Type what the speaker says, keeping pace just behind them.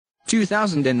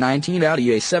2019 Audi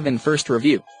A7 First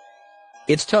Review.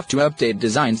 It's tough to update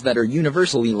designs that are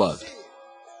universally loved.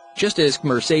 Just as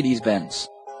Mercedes-Benz.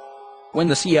 When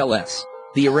the CLS,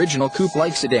 the original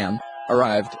coupe-like sedan,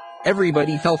 arrived,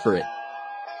 everybody fell for it.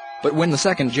 But when the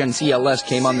second-gen CLS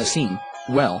came on the scene,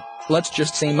 well, let's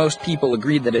just say most people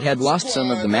agreed that it had lost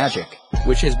some of the magic,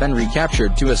 which has been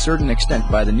recaptured to a certain extent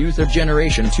by the new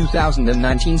third-generation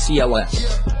 2019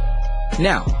 CLS.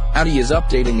 Now, Audi is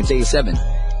updating its A7.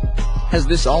 Has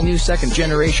this all-new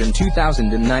second-generation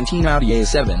 2019 Audi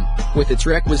A7, with its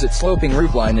requisite sloping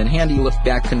roofline and handy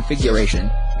liftback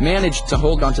configuration, managed to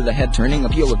hold onto the head-turning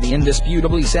appeal of the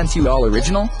indisputably sensual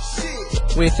original?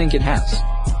 We think it has.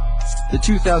 The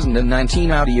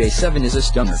 2019 Audi A7 is a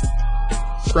stunner.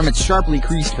 From its sharply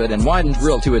creased hood and widened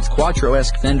grille to its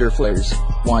Quattro-esque fender flares,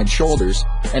 wide shoulders,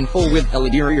 and full-width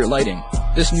LED rear lighting,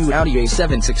 this new Audi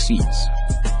A7 succeeds.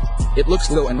 It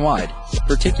looks low and wide,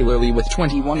 particularly with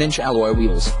 21-inch alloy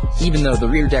wheels, even though the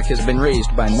rear deck has been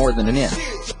raised by more than an inch.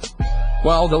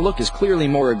 While the look is clearly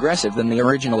more aggressive than the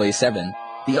original A7,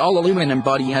 the all-aluminum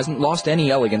body hasn't lost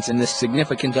any elegance in this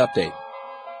significant update.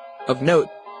 Of note,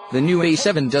 the new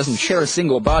A7 doesn't share a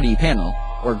single body panel,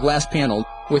 or glass panel,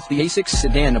 with the A6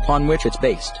 sedan upon which it's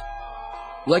based.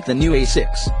 Like the new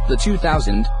A6, the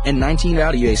 2019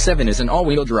 Audi A7 is an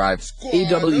all-wheel drive,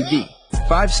 AWD,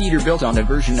 5-seater built on a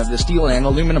version of the steel and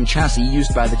aluminum chassis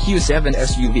used by the Q7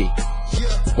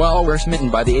 SUV. While we're smitten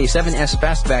by the A7's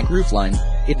fastback roofline,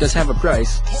 it does have a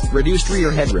price: reduced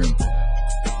rear headroom.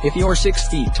 If you're 6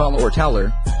 feet tall or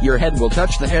taller, your head will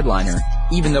touch the headliner,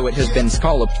 even though it has been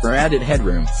scalloped for added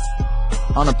headroom.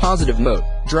 On a positive note,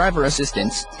 driver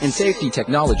assistance and safety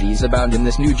technologies abound in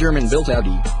this new German-built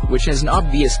Audi, which has an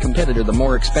obvious competitor, the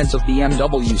more expensive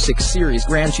BMW 6 Series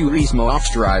Gran Turismo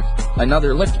Off-Drive,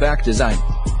 another liftback design.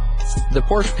 The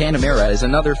Porsche Panamera is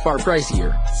another far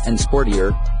pricier and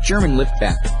sportier German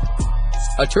liftback.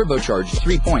 A turbocharged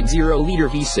 3.0-liter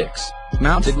V6,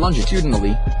 mounted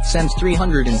longitudinally, sends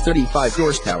 335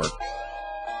 horsepower.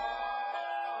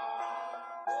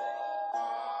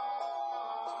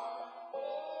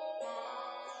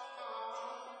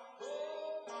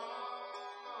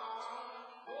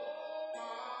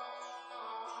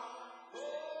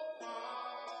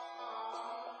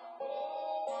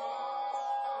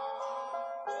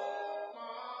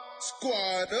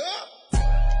 Squad up!